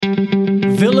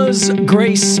Villas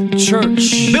Grace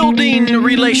Church. Building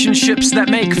relationships that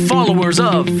make followers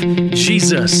of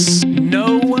Jesus.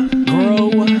 Know,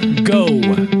 grow, go.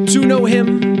 To know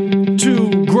Him,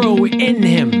 to grow in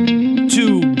Him,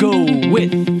 to go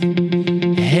with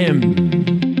Him.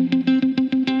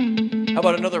 How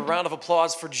about another round of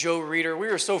applause for Joe Reeder? We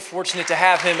are so fortunate to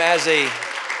have him as a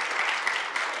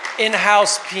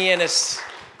in-house pianist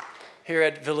here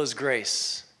at Villas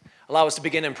Grace. Allow us to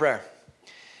begin in prayer.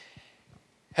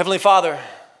 Heavenly Father,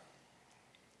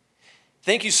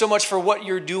 thank you so much for what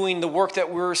you're doing, the work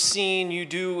that we're seeing you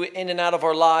do in and out of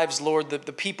our lives, Lord,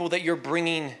 the people that you're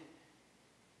bringing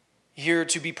here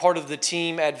to be part of the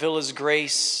team at Villas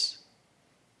Grace.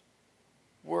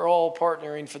 We're all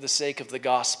partnering for the sake of the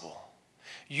gospel.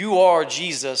 You are,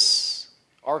 Jesus,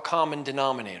 our common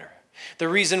denominator, the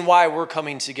reason why we're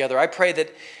coming together. I pray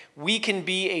that we can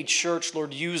be a church,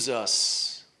 Lord, use us.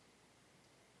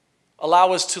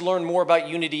 Allow us to learn more about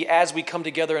unity as we come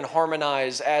together and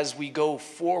harmonize, as we go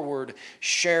forward,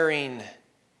 sharing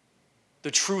the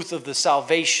truth of the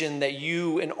salvation that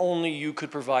you and only you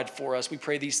could provide for us. We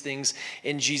pray these things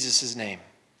in Jesus' name.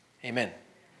 Amen.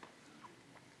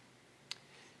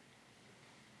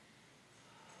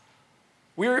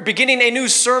 We're beginning a new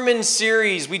sermon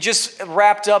series. We just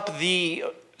wrapped up the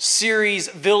series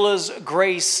Villas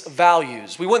Grace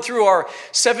Values. We went through our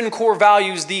 7 core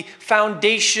values, the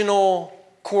foundational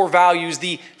core values,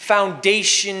 the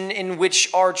foundation in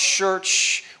which our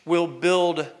church will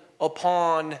build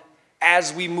upon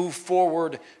as we move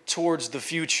forward towards the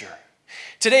future.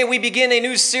 Today we begin a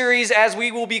new series as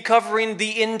we will be covering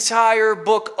the entire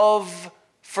book of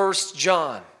 1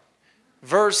 John,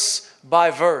 verse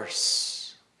by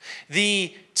verse.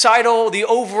 The title, the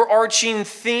overarching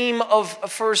theme of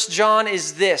 1 John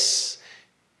is this: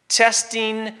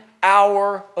 testing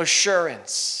our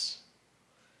assurance.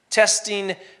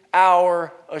 Testing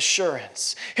our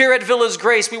assurance. Here at Villas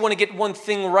Grace, we want to get one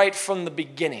thing right from the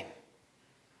beginning.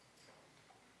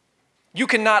 You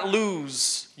cannot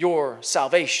lose your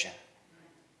salvation.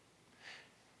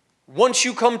 Once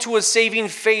you come to a saving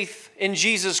faith in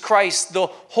Jesus Christ, the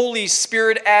Holy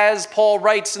Spirit, as Paul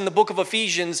writes in the book of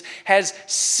Ephesians, has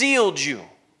sealed you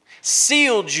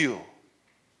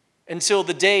until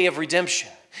the day of redemption,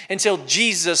 until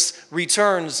Jesus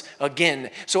returns again.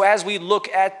 So as we look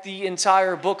at the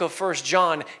entire book of 1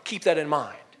 John, keep that in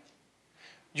mind.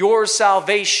 Your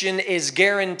salvation is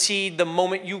guaranteed the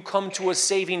moment you come to a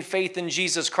saving faith in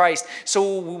Jesus Christ.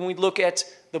 So when we look at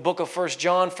the book of 1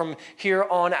 John from here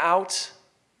on out,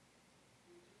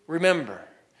 remember,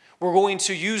 we're going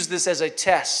to use this as a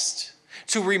test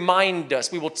to remind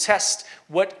us. We will test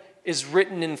what is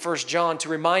written in 1 John to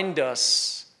remind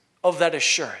us of that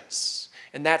assurance.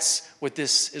 And that's what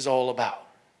this is all about.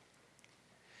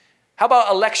 How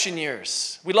about election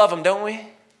years? We love them, don't we?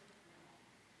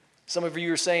 Some of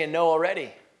you are saying no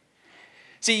already.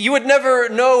 See, you would never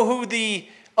know who the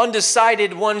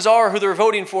undecided ones are, who they're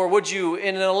voting for, would you,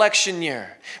 in an election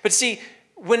year? But see,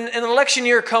 when an election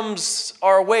year comes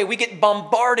our way, we get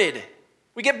bombarded.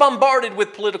 We get bombarded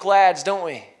with political ads, don't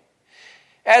we?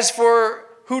 As for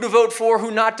who to vote for,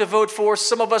 who not to vote for,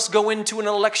 some of us go into an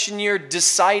election year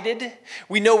decided.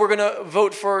 We know we're going to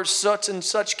vote for such and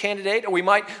such candidate, or we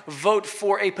might vote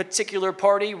for a particular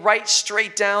party right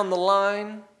straight down the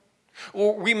line.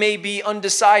 Or we may be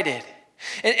undecided.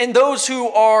 And those who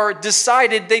are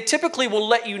decided, they typically will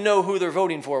let you know who they're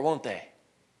voting for, won't they?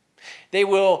 They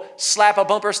will slap a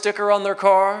bumper sticker on their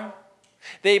car.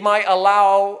 They might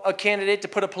allow a candidate to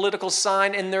put a political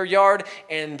sign in their yard.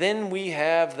 And then we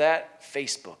have that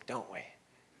Facebook, don't we?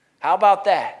 How about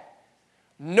that?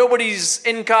 Nobody's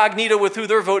incognito with who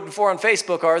they're voting for on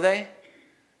Facebook, are they?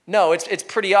 No, it's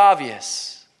pretty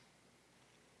obvious.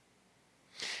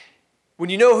 When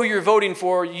you know who you're voting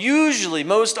for, usually,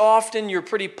 most often, you're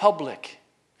pretty public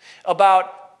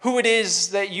about who it is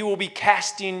that you will be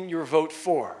casting your vote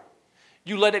for.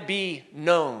 You let it be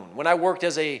known. When I worked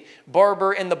as a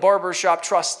barber in the barber shop,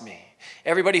 trust me,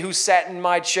 everybody who sat in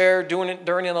my chair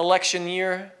during an election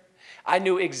year, I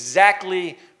knew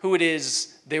exactly who it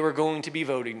is they were going to be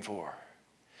voting for.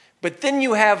 But then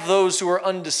you have those who are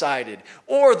undecided,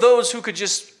 or those who could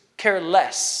just care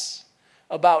less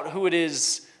about who it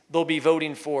is they'll be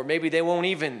voting for. Maybe they won't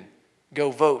even go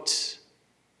vote.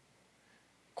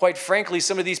 Quite frankly,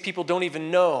 some of these people don't even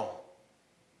know.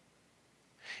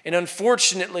 And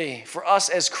unfortunately, for us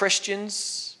as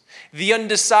Christians, the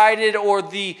undecided or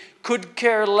the could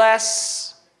care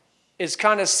less is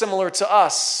kind of similar to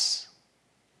us.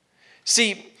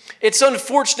 See, it's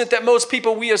unfortunate that most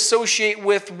people we associate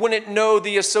with wouldn't know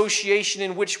the association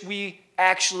in which we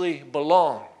actually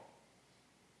belong.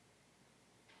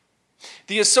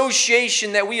 The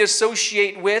association that we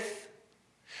associate with,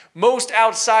 most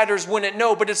outsiders wouldn't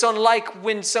know, but it's unlike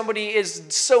when somebody is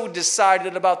so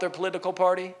decided about their political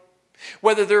party.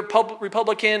 Whether they're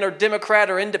Republican or Democrat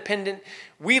or independent,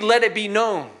 we let it be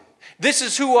known. This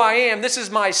is who I am. This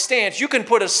is my stance. You can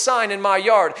put a sign in my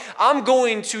yard. I'm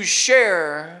going to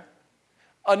share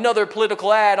another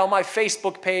political ad on my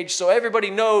Facebook page so everybody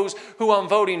knows who I'm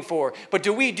voting for. But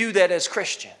do we do that as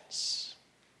Christians?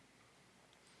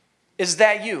 Is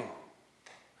that you?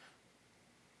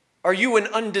 Are you an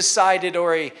undecided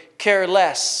or a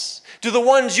careless? Do the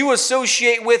ones you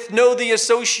associate with know the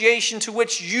association to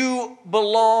which you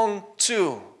belong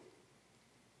to?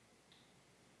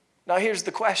 Now here's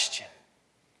the question.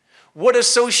 What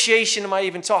association am I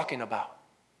even talking about?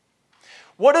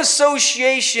 What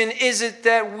association is it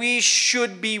that we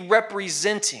should be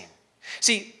representing?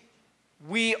 See,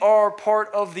 we are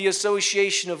part of the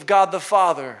association of God the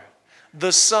Father,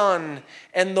 the Son,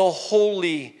 and the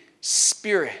Holy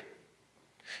Spirit.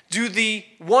 Do the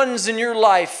ones in your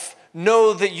life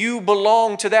know that you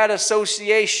belong to that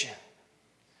association?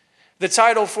 The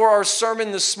title for our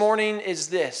sermon this morning is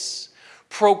this: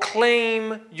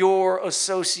 Proclaim Your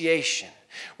Association.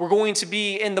 We're going to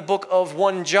be in the book of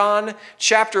 1 John,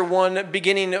 chapter 1,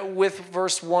 beginning with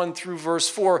verse 1 through verse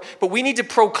 4. But we need to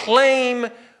proclaim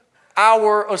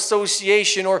our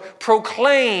association, or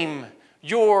proclaim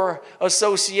your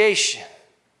association.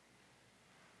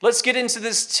 Let's get into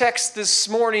this text this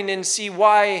morning and see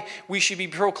why we should be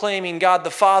proclaiming God the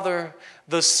Father,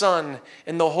 the Son,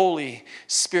 and the Holy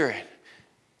Spirit.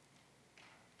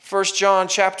 1 John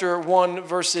chapter 1,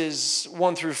 verses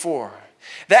 1 through 4.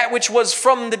 That which was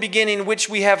from the beginning, which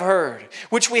we have heard,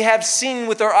 which we have seen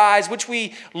with our eyes, which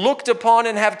we looked upon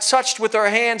and have touched with our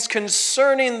hands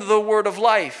concerning the word of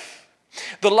life.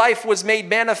 The life was made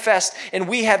manifest, and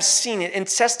we have seen it and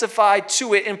testified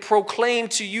to it and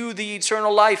proclaimed to you the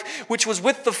eternal life, which was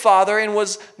with the Father and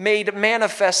was made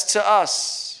manifest to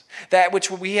us. That which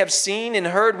we have seen and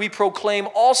heard we proclaim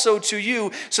also to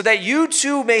you, so that you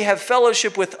too may have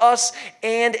fellowship with us.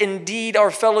 And indeed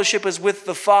our fellowship is with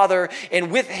the Father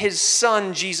and with his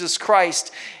Son, Jesus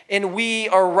Christ. And we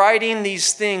are writing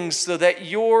these things so that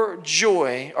your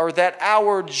joy, or that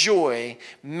our joy,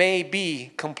 may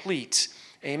be complete.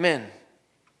 Amen.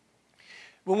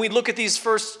 When we look at these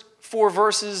first 4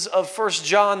 verses of 1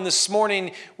 John this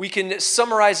morning, we can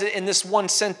summarize it in this one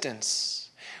sentence.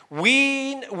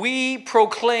 We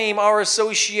proclaim our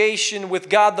association with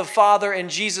God the Father and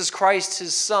Jesus Christ,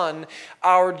 his Son.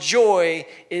 Our joy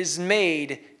is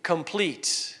made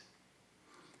complete.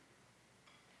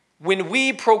 When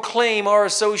we proclaim our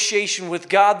association with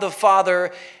God the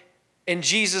Father and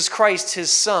Jesus Christ,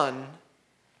 his Son,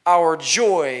 our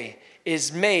joy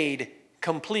is made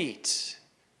complete.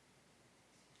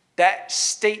 That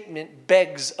statement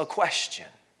begs a question.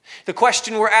 The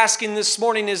question we're asking this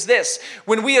morning is this: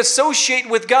 when we associate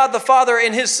with God the Father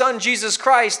and his Son, Jesus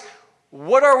Christ,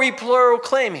 what are we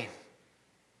proclaiming?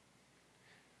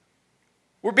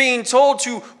 We're being told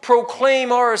to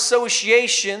proclaim our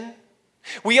association.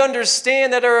 We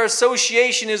understand that our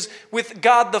association is with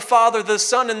God the Father, the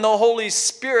Son, and the Holy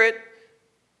Spirit.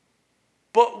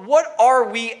 But what are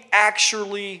we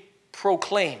actually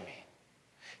proclaiming?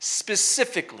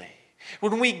 Specifically,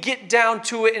 when we get down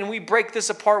to it and we break this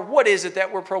apart, what is it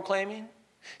that we're proclaiming?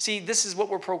 See, this is what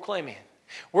we're proclaiming.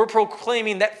 We're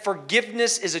proclaiming that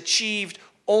forgiveness is achieved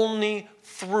only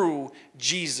through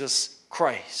Jesus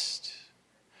Christ.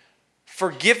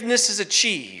 Forgiveness is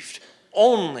achieved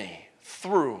only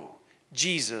through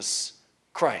Jesus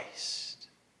Christ.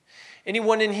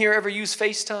 Anyone in here ever use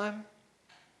FaceTime?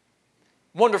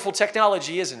 Wonderful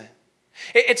technology, isn't it?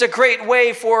 It's a great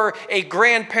way for a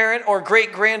grandparent or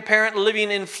great-grandparent living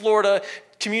in Florida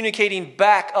communicating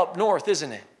back up north,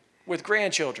 isn't it, with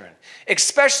grandchildren?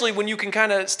 Especially when you can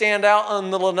kind of stand out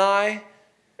on the lanai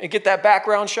and get that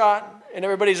background shot and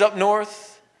everybody's up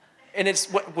north and it's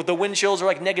the wind chills are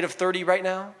like -30 right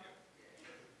now.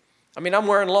 I mean, I'm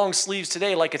wearing long sleeves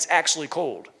today like it's actually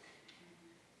cold.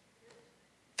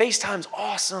 FaceTime's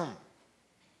awesome.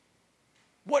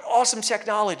 What awesome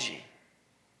technology.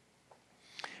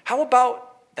 How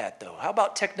about that, though? How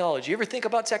about technology? You ever think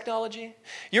about technology?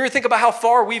 You ever think about how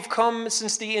far we've come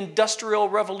since the Industrial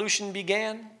Revolution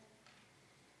began?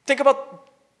 Think about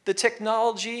the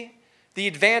technology, the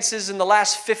advances in the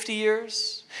last 50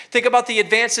 years. Think about the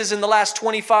advances in the last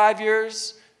 25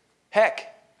 years.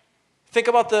 Heck, think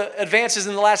about the advances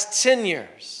in the last 10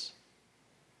 years.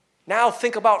 Now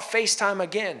think about FaceTime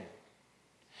again.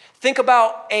 Think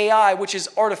about AI, which is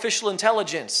artificial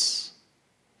intelligence.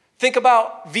 Think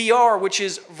about VR, which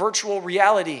is virtual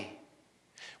reality.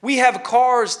 We have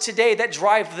cars today that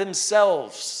drive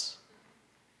themselves.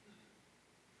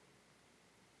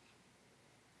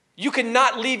 You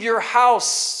cannot leave your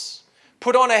house,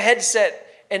 put on a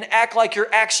headset, and act like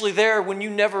you're actually there when you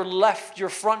never left your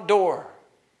front door.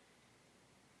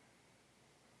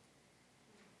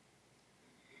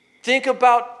 Think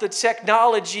about the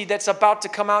technology that's about to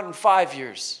come out in 5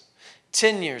 years,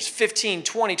 10 years, 15,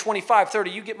 20, 25, 30.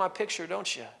 You get my picture,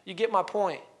 don't you? You get my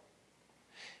point.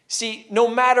 See, no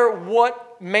matter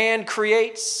what man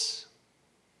creates,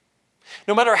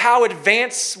 no matter how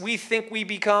advanced we think we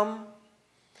become,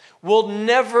 we'll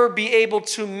never be able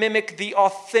to mimic the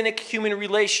authentic human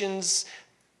relations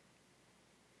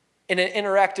in an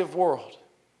interactive world.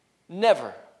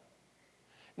 Never.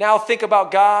 Now think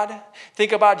about God,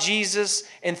 think about Jesus,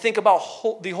 and think about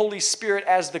the Holy Spirit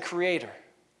as the creator.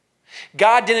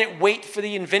 God didn't wait for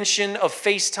the invention of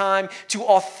FaceTime to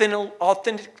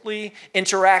authentically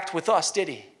interact with us, did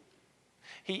he?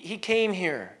 He came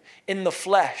here in the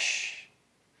flesh.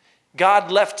 God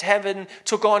left heaven,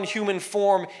 took on human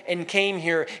form, and came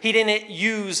here. He didn't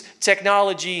use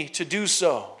technology to do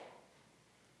so.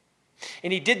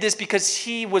 And he did this because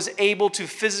he was able to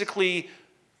physically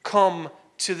come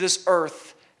to this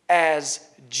earth as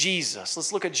Jesus.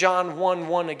 Let's look at John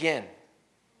 1:1 again.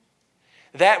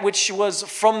 That which was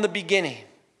from the beginning,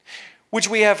 which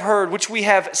we have heard, which we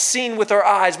have seen with our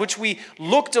eyes, which we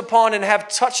looked upon and have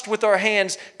touched with our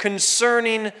hands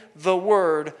concerning the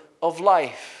word of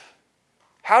life.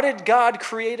 How did God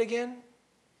create again?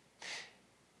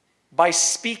 By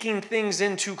speaking things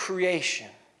into creation.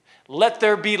 Let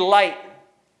there be light,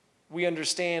 we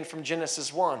understand from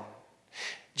Genesis 1.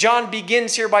 John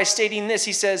begins here by stating this.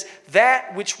 He says,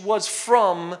 that which was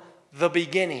from the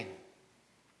beginning.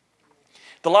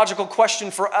 The logical question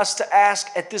for us to ask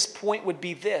at this point would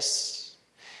be this.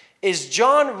 Is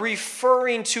John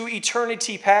referring to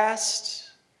eternity past?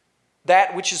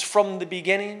 That which is from the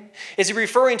beginning? Is he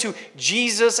referring to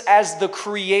Jesus as the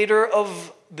creator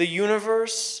of the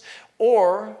universe?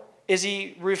 Or is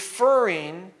he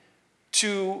referring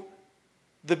to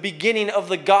the beginning of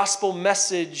the gospel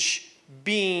message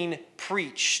being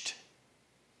preached?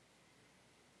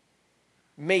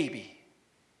 Maybe.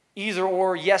 Either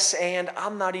or, yes and,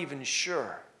 I'm not even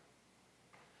sure.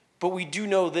 But we do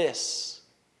know this.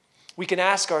 We can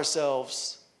ask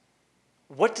ourselves,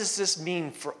 what does this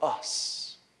mean for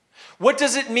us? What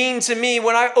does it mean to me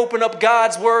when I open up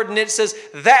God's word and it says,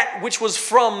 that which was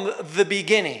from the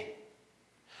beginning?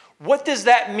 What does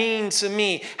that mean to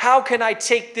me? How can I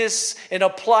take this and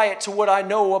apply it to what I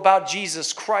know about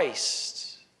Jesus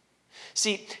Christ?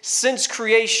 See, since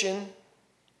creation,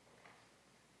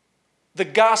 the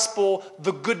gospel,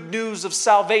 the good news of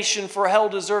salvation for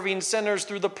hell-deserving sinners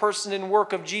through the person and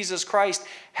work of Jesus Christ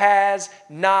has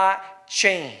not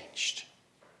changed.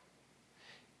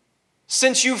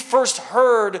 Since you first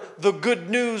heard the good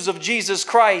news of Jesus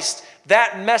Christ,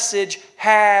 that message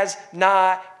has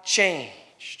not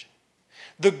changed.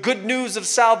 The good news of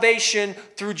salvation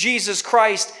through Jesus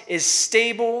Christ is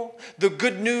stable. The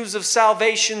good news of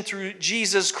salvation through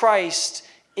Jesus Christ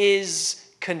is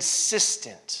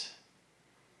consistent.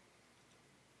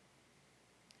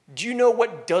 Do you know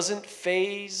what doesn't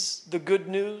faze the good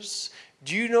news?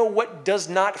 Do you know what does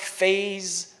not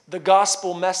faze the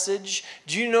gospel message?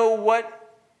 Do you know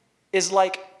what is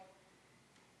like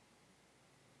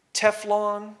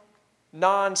Teflon,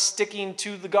 non-sticking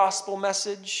to the gospel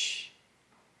message?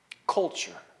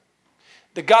 Culture.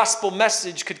 The gospel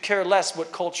message could care less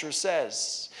what culture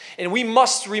says. And we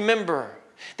must remember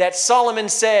that Solomon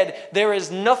said, there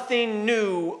is nothing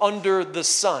new under the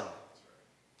sun.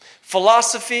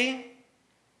 Philosophy,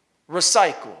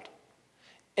 recycled.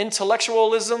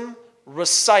 Intellectualism,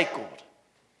 recycled.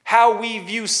 How we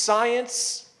view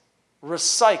science,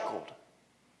 recycled.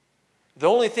 The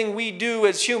only thing we do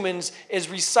as humans is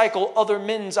recycle other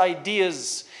men's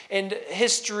ideas. And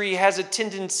history has a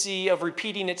tendency of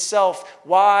repeating itself.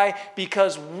 Why?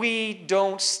 Because we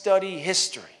don't study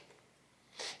history.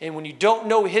 And when you don't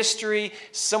know history,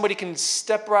 somebody can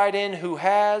step right in who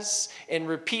has and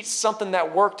repeat something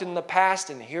that worked in the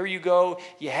past, and here you go,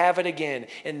 you have it again.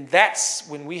 And that's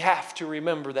when we have to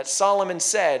remember that Solomon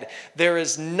said, there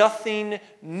is nothing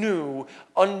new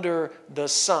under the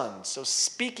sun. So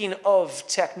speaking of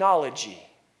technology,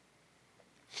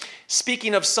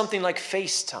 speaking of something like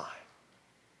FaceTime,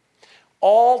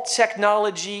 all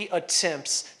technology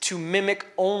attempts to mimic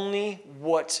only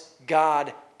what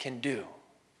God can do.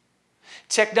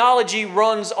 Technology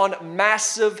runs on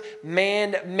massive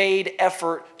man-made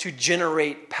effort to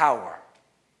generate power.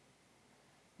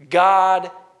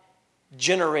 God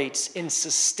generates and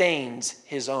sustains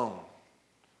his own.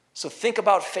 So think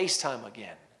about FaceTime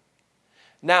again.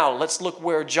 Now let's look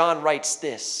where John writes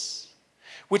this,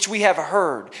 which we have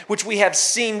heard, which we have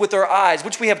seen with our eyes,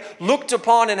 which we have looked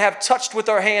upon and have touched with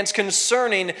our hands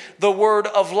concerning the word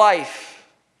of life.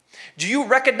 Do you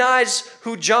recognize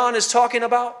who John is talking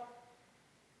about?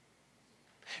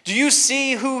 Do you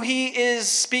see who he is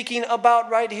speaking about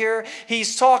right here?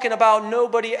 He's talking about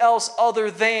nobody else other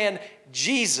than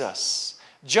Jesus.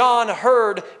 John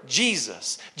heard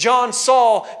Jesus. John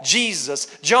saw Jesus.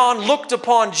 John looked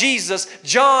upon Jesus.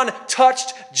 John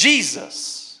touched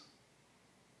Jesus.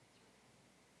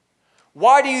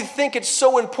 Why do you think it's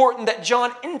so important that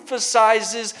John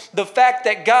emphasizes the fact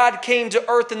that God came to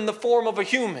earth in the form of a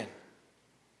human?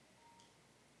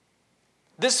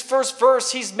 This first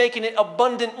verse, he's making it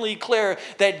abundantly clear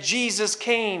that Jesus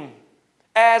came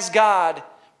as God,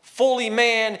 fully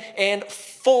man and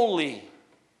fully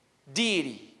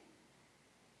deity.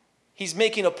 He's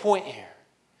making a point here.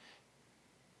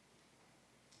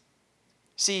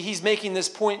 See, he's making this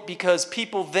point because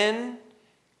people then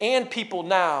and people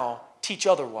now teach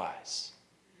otherwise.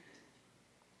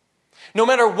 No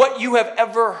matter what you have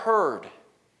ever heard,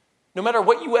 no matter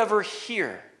what you ever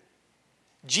hear,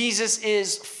 Jesus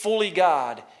is fully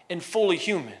God and fully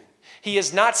human. He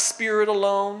is not spirit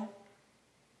alone.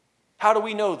 How do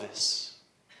we know this?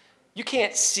 You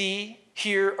can't see,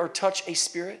 hear, or touch a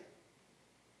spirit.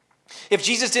 If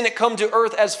Jesus didn't come to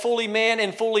earth as fully man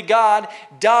and fully God,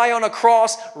 die on a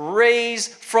cross, raise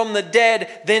from the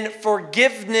dead, then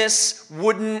forgiveness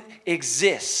wouldn't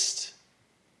exist.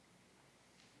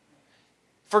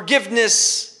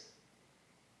 Forgiveness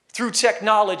through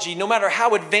technology, no matter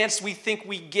how advanced we think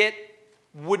we get,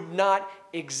 would not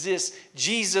exist.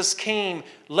 Jesus came,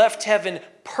 left heaven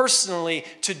personally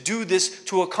to do this,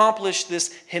 to accomplish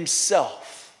this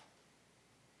himself.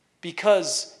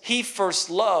 Because he first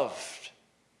loved.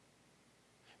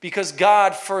 Because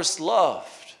God first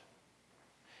loved.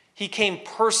 He came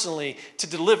personally to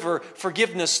deliver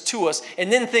forgiveness to us.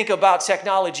 And then think about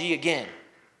technology again.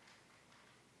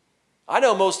 I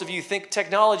know most of you think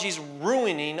technology is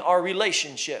ruining our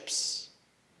relationships.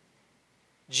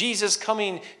 Jesus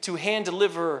coming to hand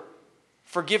deliver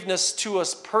forgiveness to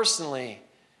us personally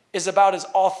is about as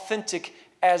authentic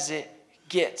as it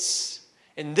gets.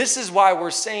 And this is why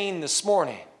we're saying this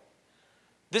morning,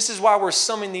 this is why we're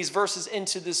summing these verses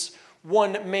into this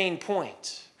one main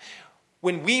point.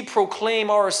 When we proclaim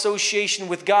our association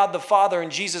with God the Father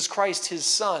and Jesus Christ, his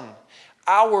Son,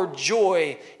 our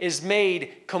joy is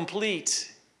made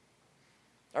complete.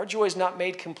 Our joy is not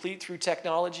made complete through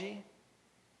technology.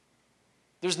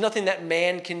 There's nothing that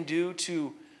man can do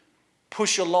to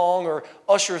push along or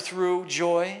usher through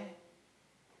joy.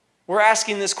 We're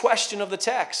asking this question of the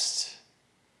text.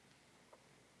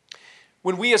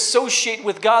 When we associate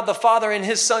with God the Father and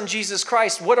his Son Jesus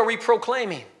Christ, what are we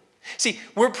proclaiming? See,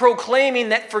 we're proclaiming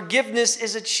that forgiveness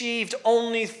is achieved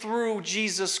only through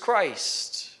Jesus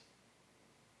Christ.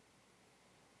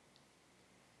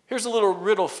 Here's a little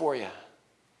riddle for you.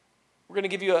 We're going to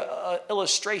give you an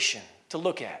illustration to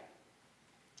look at.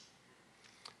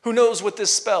 Who knows what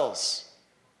this spells?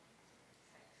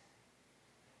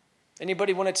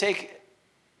 Anybody want to take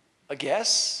a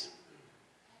guess?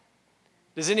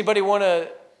 Does anybody want to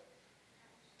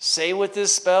say what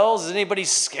this spells? Is anybody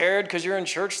scared because you're in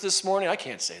church this morning? I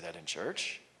can't say that in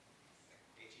church.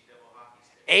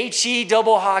 H-E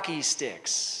double hockey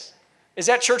sticks. Is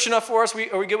that church enough for us?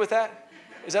 Are we good with that?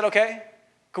 Is that okay?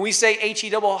 Can we say H-E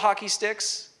double hockey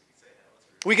sticks?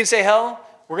 We can say hell?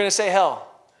 We're going to say hell.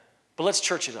 But let's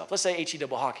church it up. Let's say H-E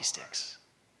double hockey sticks.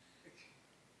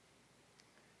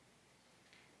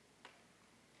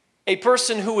 A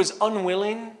person who is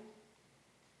unwilling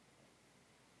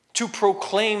to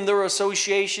proclaim their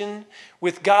association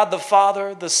with God the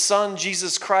Father, the Son,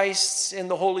 Jesus Christ, and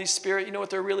the Holy Spirit, you know what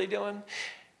they're really doing?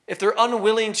 If they're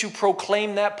unwilling to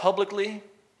proclaim that publicly,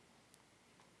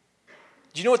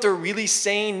 do you know what they're really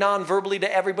saying non-verbally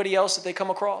to everybody else that they come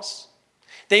across?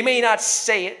 They may not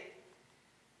say it,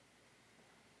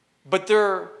 but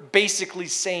they're basically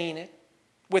saying it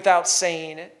without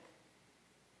saying it.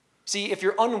 See, if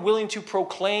you're unwilling to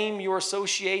proclaim your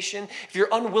association, if you're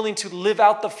unwilling to live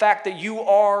out the fact that you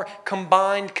are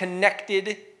combined,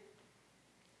 connected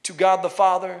to God the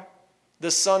Father,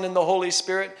 the Son, and the Holy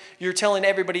Spirit, you're telling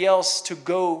everybody else to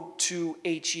go to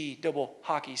H-E double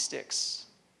hockey sticks.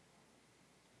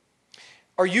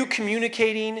 Are you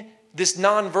communicating this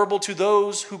nonverbal to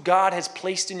those who God has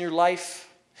placed in your life?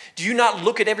 Do you not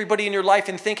look at everybody in your life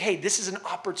and think, hey, this is an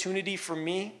opportunity for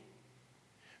me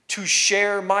to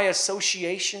share my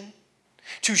association,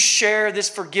 to share this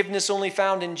forgiveness only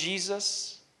found in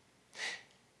Jesus?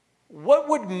 what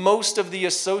would most of the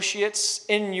associates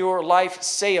in your life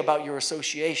say about your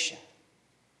association?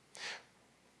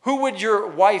 Who would your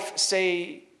wife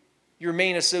say your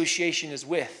main association is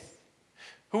with?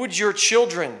 Who would your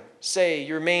children say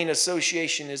your main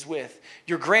association is with?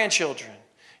 Your grandchildren,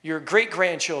 your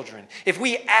great-grandchildren. If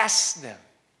we asked them,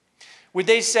 would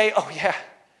they say, oh yeah,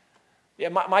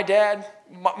 my dad,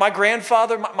 my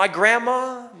grandfather, my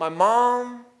grandma, my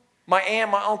mom, my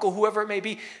aunt, my uncle, whoever it may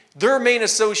be, their main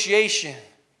association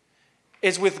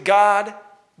is with God,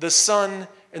 the Son,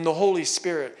 and the Holy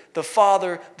Spirit. The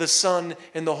Father, the Son,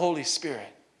 and the Holy Spirit.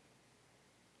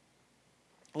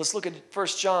 Let's look at 1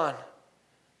 John,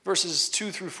 verses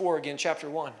 2 through 4 again, chapter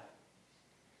 1.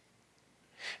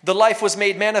 The life was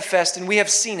made manifest, and we have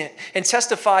seen it, and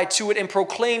testified to it, and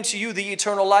proclaimed to you the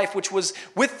eternal life which was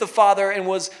with the Father and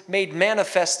was made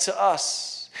manifest to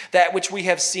us. That which we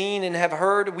have seen and have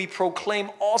heard, we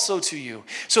proclaim also to you,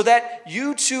 so that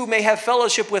you too may have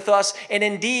fellowship with us. And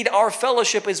indeed, our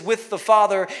fellowship is with the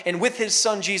Father and with his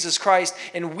Son, Jesus Christ.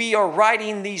 And we are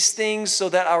writing these things so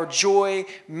that our joy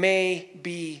may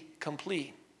be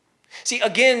complete. See,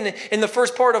 again, in the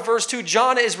first part of verse 2,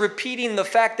 John is repeating the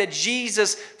fact that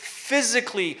Jesus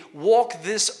physically walked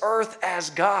this earth as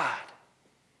God.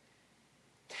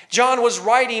 John was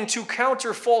writing to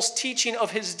counter false teaching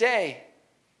of his day.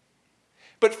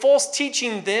 But false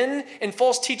teaching then and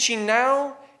false teaching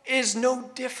now is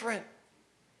no different.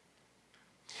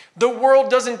 The world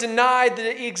doesn't deny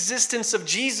the existence of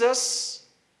Jesus.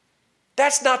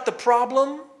 That's not the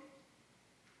problem.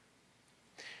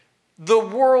 The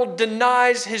world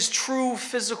denies his true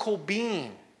physical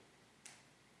being.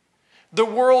 The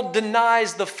world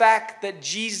denies the fact that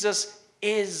Jesus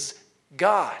is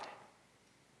God.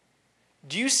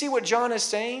 Do you see what John is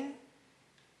saying?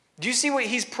 Do you see what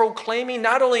he's proclaiming,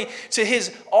 not only to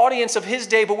his audience of his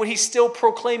day, but what he's still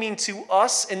proclaiming to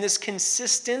us in this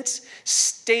consistent,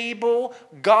 stable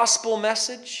gospel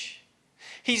message?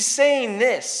 He's saying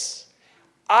this: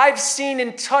 I've seen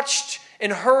and touched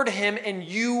and heard him, and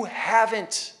you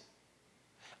haven't.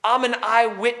 I'm an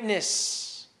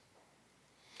eyewitness.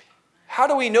 How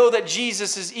do we know that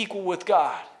Jesus is equal with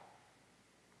God?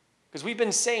 Because we've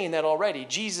been saying that already.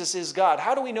 Jesus is God.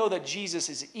 How do we know that Jesus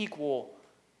is equal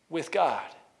with God?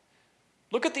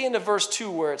 Look at the end of verse 2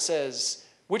 where it says,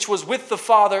 which was with the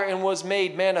Father and was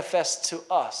made manifest to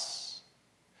us.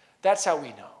 That's how we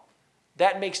know.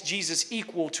 That makes Jesus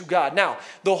equal to God. Now,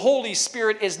 the Holy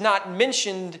Spirit is not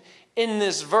mentioned in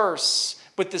this verse,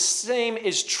 but the same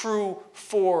is true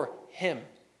for him.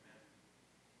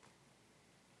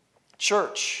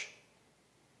 Church,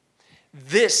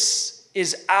 this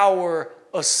is our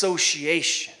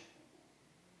association.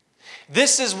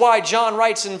 This is why John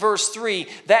writes in verse 3,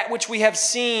 that which we have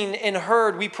seen and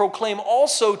heard we proclaim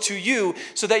also to you,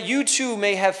 so that you too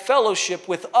may have fellowship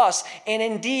with us. And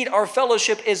indeed, our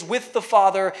fellowship is with the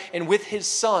Father and with his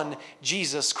Son,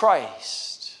 Jesus Christ.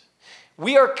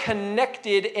 We are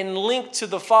connected and linked to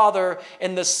the Father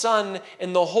and the Son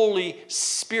and the Holy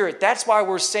Spirit. That's why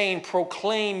we're saying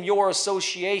proclaim your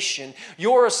association.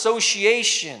 Your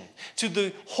association to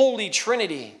the Holy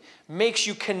Trinity makes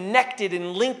you connected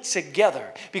and linked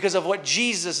together because of what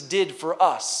Jesus did for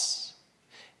us.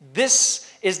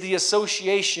 This is the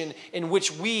association in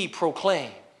which we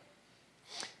proclaim.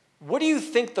 What do you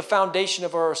think the foundation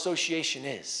of our association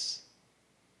is?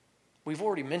 We've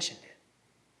already mentioned it.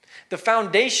 The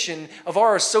foundation of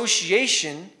our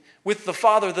association with the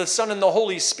Father, the Son, and the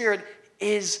Holy Spirit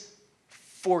is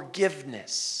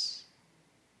forgiveness.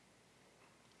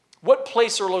 What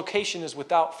place or location is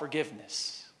without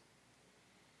forgiveness?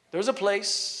 There's a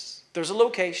place, there's a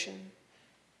location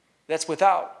that's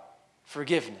without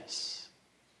forgiveness.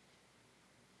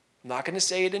 I'm not going to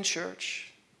say it in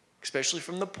church, especially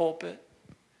from the pulpit,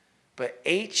 but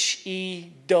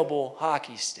HE double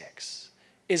hockey sticks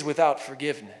is without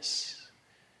forgiveness.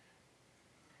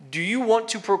 Do you want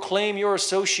to proclaim your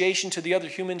association to the other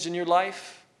humans in your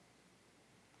life?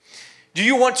 Do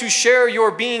you want to share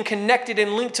your being connected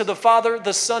and linked to the Father,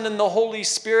 the Son, and the Holy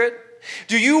Spirit?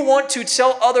 Do you want to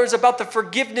tell others about the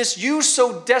forgiveness you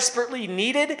so desperately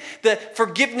needed? The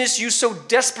forgiveness you so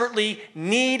desperately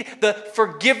need? The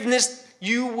forgiveness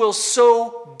you will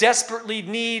so desperately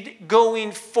need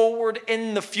going forward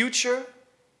in the future?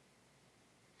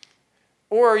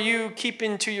 Or are you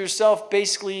keeping to yourself,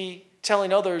 basically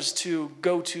telling others to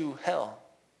go to hell?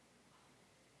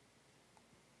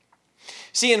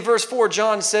 See, in verse 4,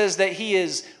 John says that he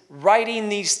is writing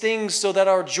these things so that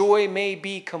our joy may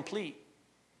be complete.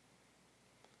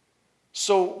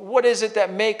 So what is it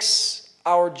that makes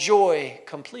our joy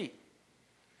complete?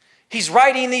 He's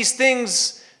writing these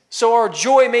things so our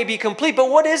joy may be complete.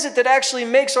 But what is it that actually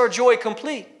makes our joy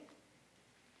complete?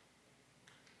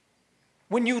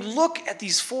 When you look at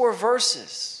these 4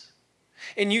 verses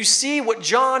and you see what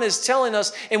John is telling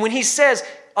us, and when he says,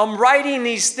 I'm writing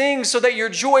these things so that your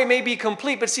joy may be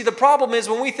complete. But see, the problem is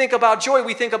when we think about joy,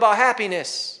 we think about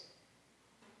happiness.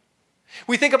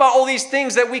 We think about all these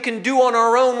things that we can do on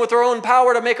our own with our own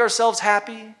power to make ourselves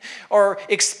happy or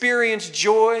experience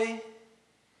joy.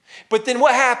 But then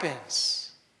what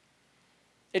happens?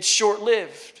 It's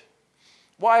short-lived.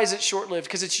 Why is it short-lived?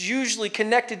 Because it's usually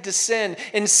connected to sin.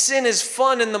 And sin is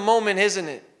fun in the moment, isn't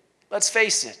it? Let's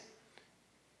face it.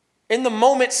 In the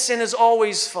moment, sin is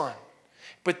always fun.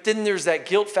 But then there's that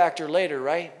guilt factor later,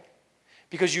 right?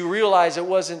 Because you realize it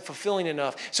wasn't fulfilling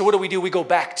enough. So what do? We go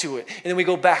back to it. And then we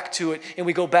go back to it. And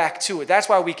we go back to it. That's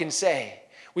why we can say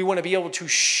we want to be able to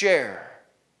share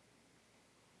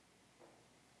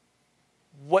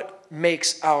what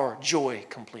makes our joy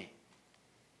complete.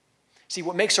 See,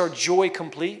 what makes our joy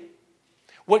complete,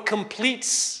 what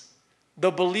completes the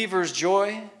believer's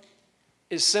joy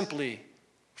is simply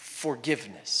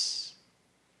forgiveness.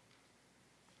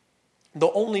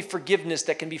 The only forgiveness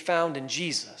that can be found in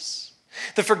Jesus.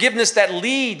 The forgiveness that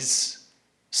leads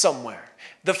somewhere.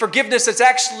 The forgiveness that's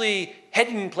actually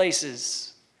heading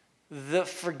places. The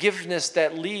forgiveness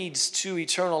that leads to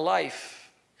eternal life.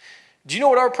 Do you know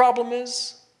what our problem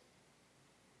is?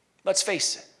 Let's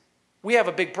face it. We have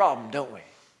a big problem, don't we?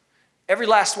 Every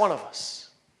last one of us.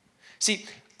 See,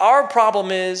 our problem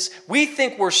is we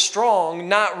think we're strong,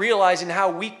 not realizing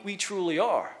how weak we truly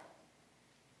are.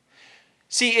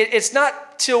 See, it's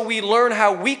not till we learn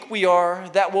how weak we are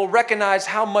that we'll recognize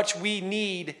how much we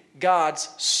need God's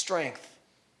strength.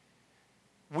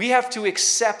 We have to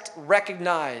accept,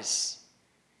 recognize,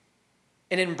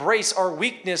 and embrace our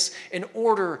weakness in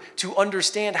order to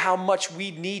understand how much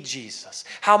we need Jesus,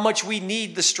 how much we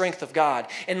need the strength of God.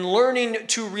 And learning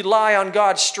to rely on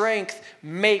God's strength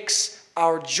makes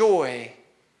our joy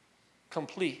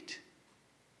complete.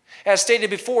 As stated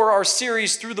before, our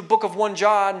series through the book of 1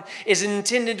 John is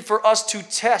intended for us to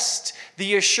test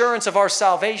the assurance of our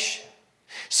salvation.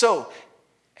 So,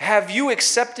 have you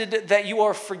accepted that you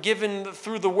are forgiven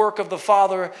through the work of the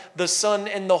Father, the Son,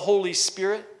 and the Holy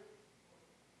Spirit?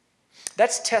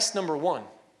 That's test number 1.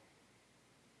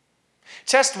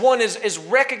 Test 1 is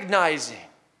recognizing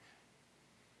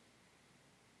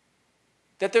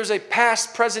that there's a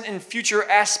past, present, and future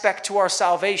aspect to our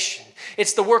salvation.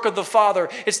 It's the work of the Father,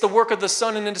 it's the work of the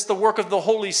Son, and it's the work of the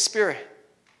Holy Spirit.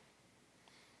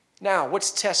 Now,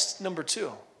 what's test number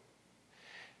 2?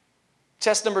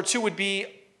 Test number 2 would be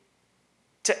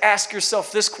to ask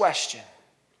yourself this question.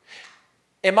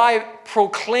 Am I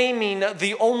proclaiming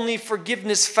the only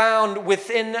forgiveness found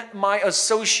within my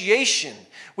association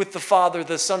with the Father,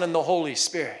 the Son, and the Holy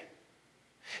Spirit?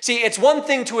 See, it's one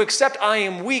thing to accept I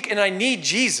am weak and I need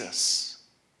Jesus.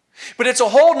 But it's a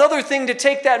whole other thing to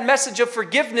take that message of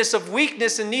forgiveness, of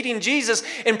weakness and needing Jesus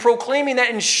and proclaiming that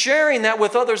and sharing that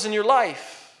with others in your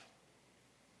life.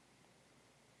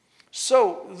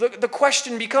 So the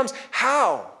question becomes,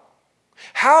 how?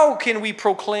 How can we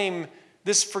proclaim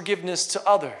this forgiveness to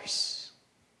others?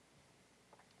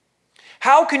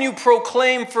 How can you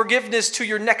proclaim forgiveness to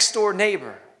your next door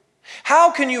neighbor?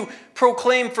 How can you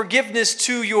proclaim forgiveness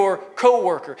to your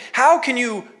coworker? How can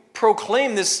you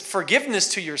proclaim this forgiveness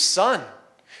to your son,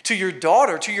 to your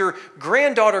daughter, to your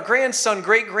granddaughter, grandson,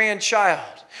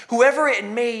 great-grandchild, whoever it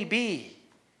may be?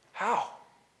 How?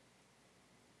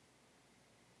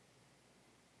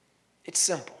 It's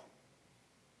simple.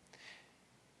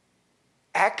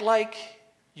 Act like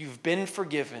you've been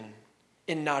forgiven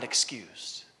and not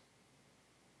excused.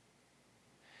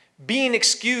 Being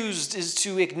excused is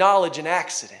to acknowledge an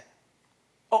accident.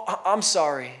 Oh, I'm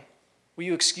sorry. Will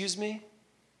you excuse me?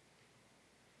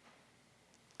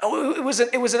 Oh, it was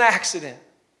an accident.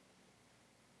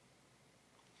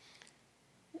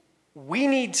 We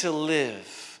need to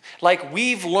live like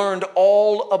we've learned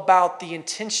all about the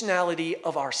intentionality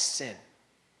of our sin.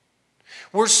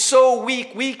 We're so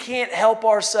weak, we can't help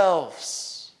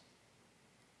ourselves.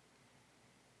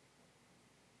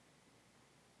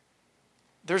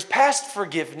 There's past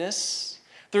forgiveness,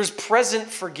 there's present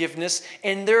forgiveness,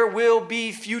 and there will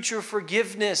be future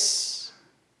forgiveness.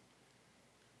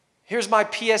 Here's my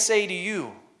PSA to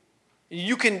you.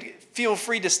 You can feel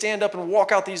free to stand up and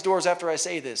walk out these doors after I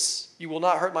say this. You will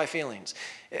not hurt my feelings.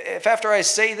 If after I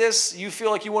say this, you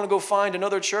feel like you want to go find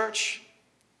another church,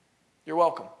 you're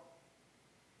welcome.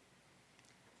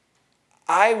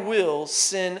 I will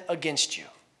sin against you.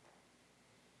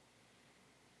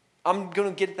 I'm going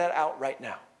to get that out right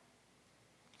now.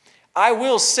 I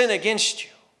will sin against you.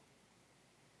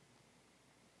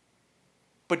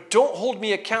 But don't hold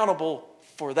me accountable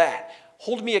for that.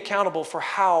 Hold me accountable for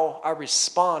how I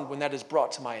respond when that is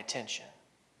brought to my attention.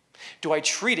 Do I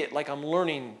treat it like I'm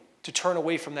learning to turn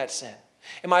away from that sin?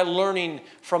 Am I learning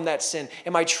from that sin?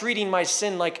 Am I treating my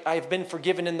sin like I've been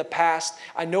forgiven in the past?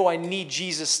 I know I need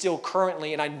Jesus still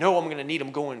currently, and I know I'm going to need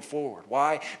him going forward.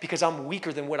 Why? Because I'm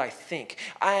weaker than what I think.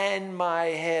 In my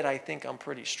head, I think I'm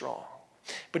pretty strong.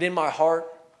 But in my heart,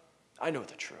 I know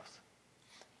the truth.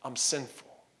 I'm sinful.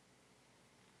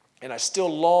 And I still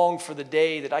long for the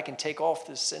day that I can take off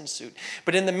this sin suit.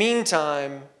 But in the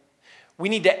meantime, we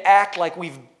need to act like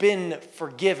we've been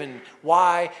forgiven.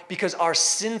 Why? Because our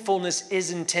sinfulness is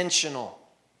intentional.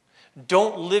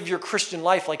 Don't live your Christian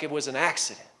life like it was an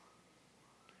accident.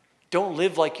 Don't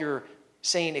live like you're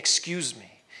saying, excuse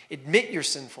me. Admit your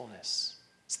sinfulness.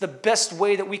 It's the best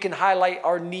way that we can highlight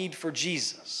our need for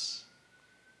Jesus.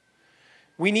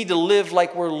 We need to live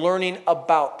like we're learning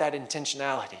about that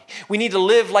intentionality. We need to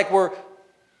live like we're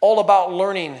all about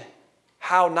learning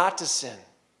how not to sin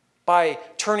by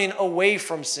turning away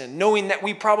from sin, knowing that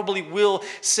we probably will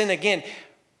sin again.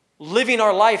 Living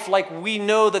our life like we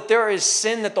know that there is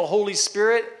sin that the Holy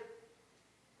Spirit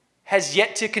has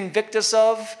yet to convict us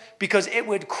of because it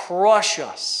would crush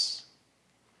us.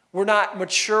 We're not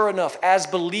mature enough as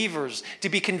believers to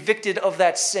be convicted of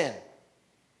that sin.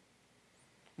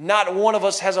 Not one of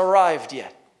us has arrived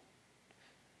yet.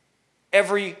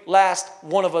 Every last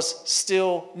one of us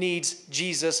still needs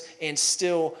Jesus and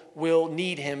still will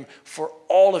need him for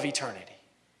all of eternity.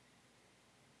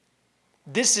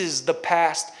 This is the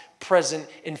past, present,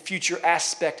 and future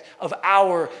aspect of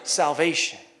our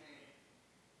salvation.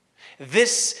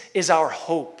 This is our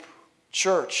hope,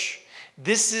 church.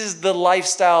 This is the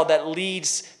lifestyle that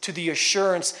leads to the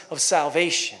assurance of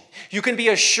salvation. You can be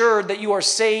assured that you are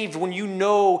saved when you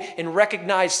know and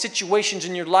recognize situations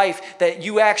in your life that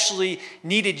you actually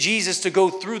needed Jesus to go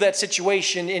through that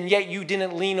situation and yet you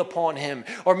didn't lean upon him.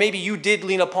 Or maybe you did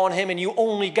lean upon him and you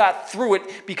only got through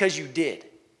it because you did.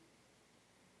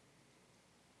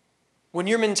 When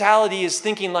your mentality is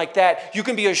thinking like that, you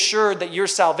can be assured that your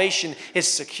salvation is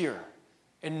secure.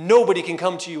 And nobody can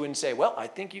come to you and say, well, I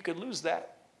think you could lose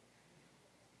that.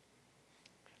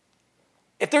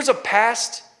 If there's a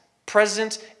past,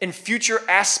 present, and future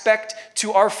aspect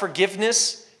to our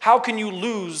forgiveness, how can you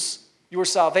lose your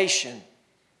salvation?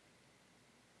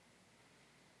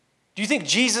 Do you think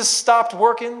Jesus stopped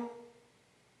working?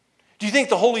 Do you think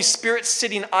the Holy Spirit's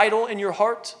sitting idle in your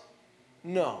heart?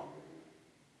 No.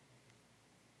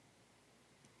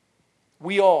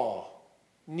 We all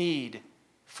need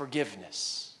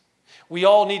forgiveness. We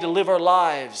all need to live our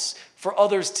lives for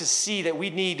others to see that we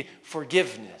need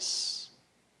forgiveness.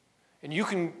 And you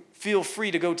can feel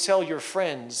free to go tell your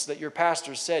friends that your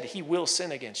pastor said he will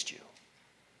sin against you.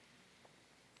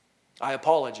 I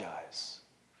apologize.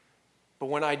 But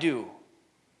when I do,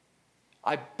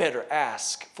 I better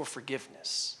ask for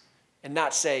forgiveness and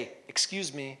not say,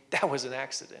 excuse me, that was an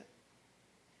accident.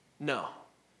 No,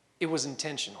 it was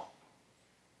intentional.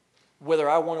 Whether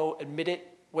I want to admit it,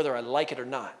 whether I like it or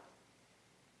not.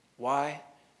 Why?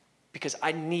 Because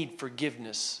I need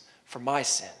forgiveness for my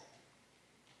sin.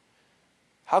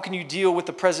 How can you deal with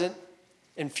the present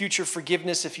and future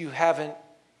forgiveness if you haven't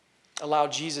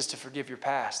allowed Jesus to forgive your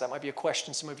past? That might be a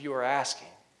question some of you are asking.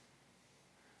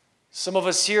 Some of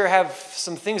us here have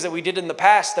some things that we did in the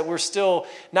past that we're still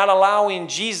not allowing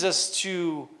Jesus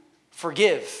to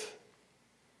forgive.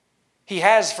 He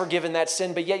has forgiven that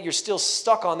sin, but yet you're still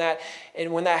stuck on that.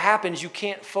 And when that happens, you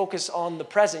can't focus on the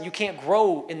present. You can't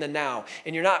grow in the now,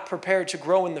 and you're not prepared to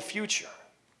grow in the future.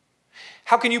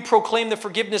 How can you proclaim the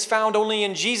forgiveness found only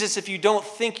in Jesus if you don't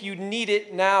think you need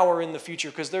it now or in the future?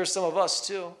 Because there's some of us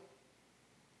too.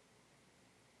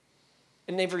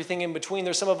 And everything in between.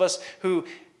 There's some of us who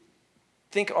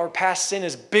think our past sin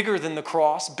is bigger than the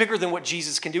cross, bigger than what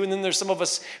Jesus can do. And then there's some of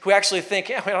us who actually think,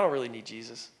 yeah, I don't really need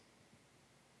Jesus.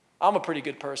 I'm a pretty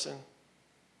good person.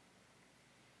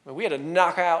 We had a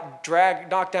knockdown,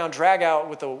 drag out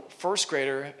with a first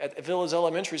grader at Villas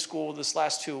Elementary School this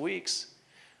last 2 weeks.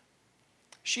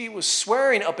 She was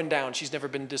swearing up and down she's never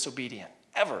been disobedient,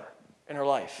 ever in her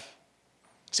life.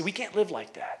 See, we can't live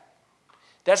like that.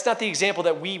 That's not the example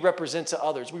that we represent to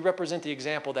others. We represent the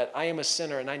example that I am a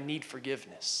sinner and I need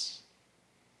forgiveness.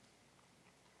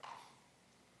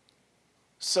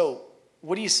 So,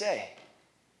 what do you say?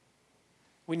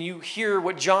 When you hear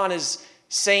what John is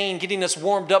saying, getting us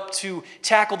warmed up to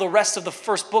tackle the rest of the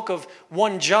first book of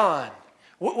 1 John,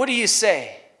 what do you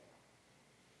say?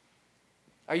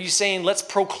 Are you saying, let's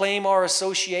proclaim our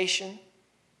association?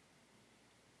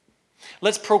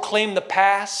 Let's proclaim the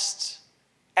past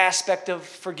aspect of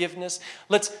forgiveness.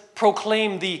 Let's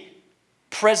proclaim the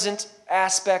present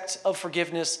aspect of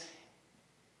forgiveness.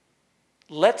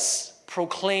 Let's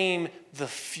proclaim the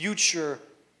future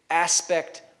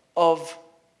aspect of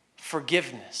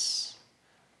forgiveness.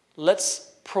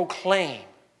 Let's proclaim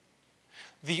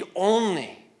the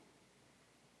only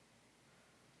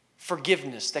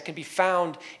forgiveness that can be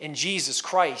found in Jesus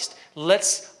Christ.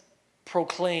 Let's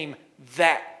proclaim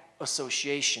that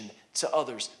association to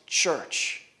others.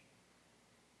 Church,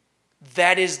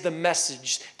 that is the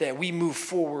message that we move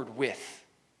forward with.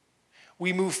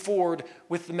 We move forward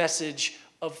with the message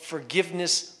of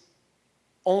forgiveness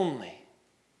only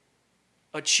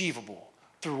achievable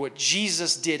through what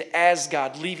Jesus did as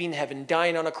God, leaving heaven,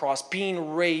 dying on a cross,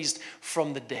 being raised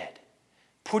from the dead,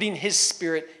 putting his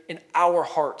Spirit in our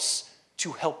hearts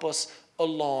to help us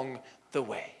along the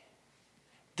way.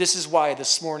 This is why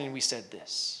this morning we said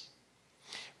this.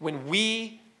 When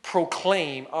we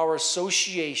proclaim our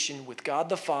association with God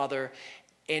the Father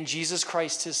and Jesus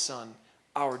Christ his Son,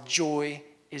 our joy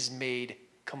is made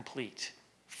complete.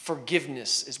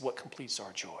 Forgiveness is what completes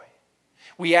our joy.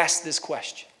 We ask this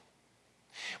question.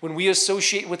 When we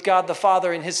associate with God the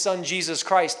Father and his Son Jesus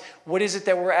Christ, what is it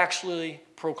that we're actually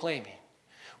proclaiming?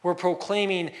 We're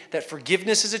proclaiming that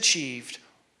forgiveness is achieved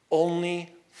only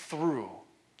through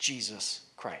Jesus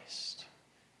Christ.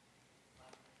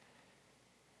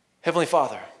 Heavenly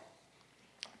Father,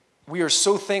 we are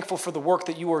so thankful for the work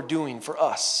that you are doing for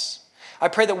us. I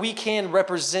pray that we can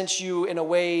represent you in a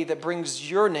way that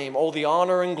brings your name all the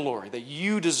honor and glory that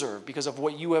you deserve because of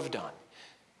what you have done.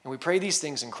 And we pray these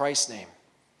things in Christ's name.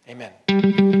 Amen.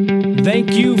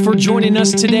 Thank you for joining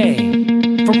us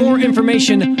today. For more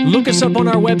information, look us up on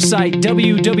our website,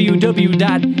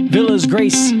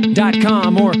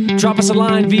 www.villasgrace.com, or drop us a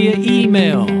line via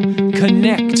email,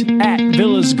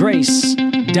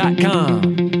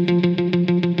 connect@villasgrace.com.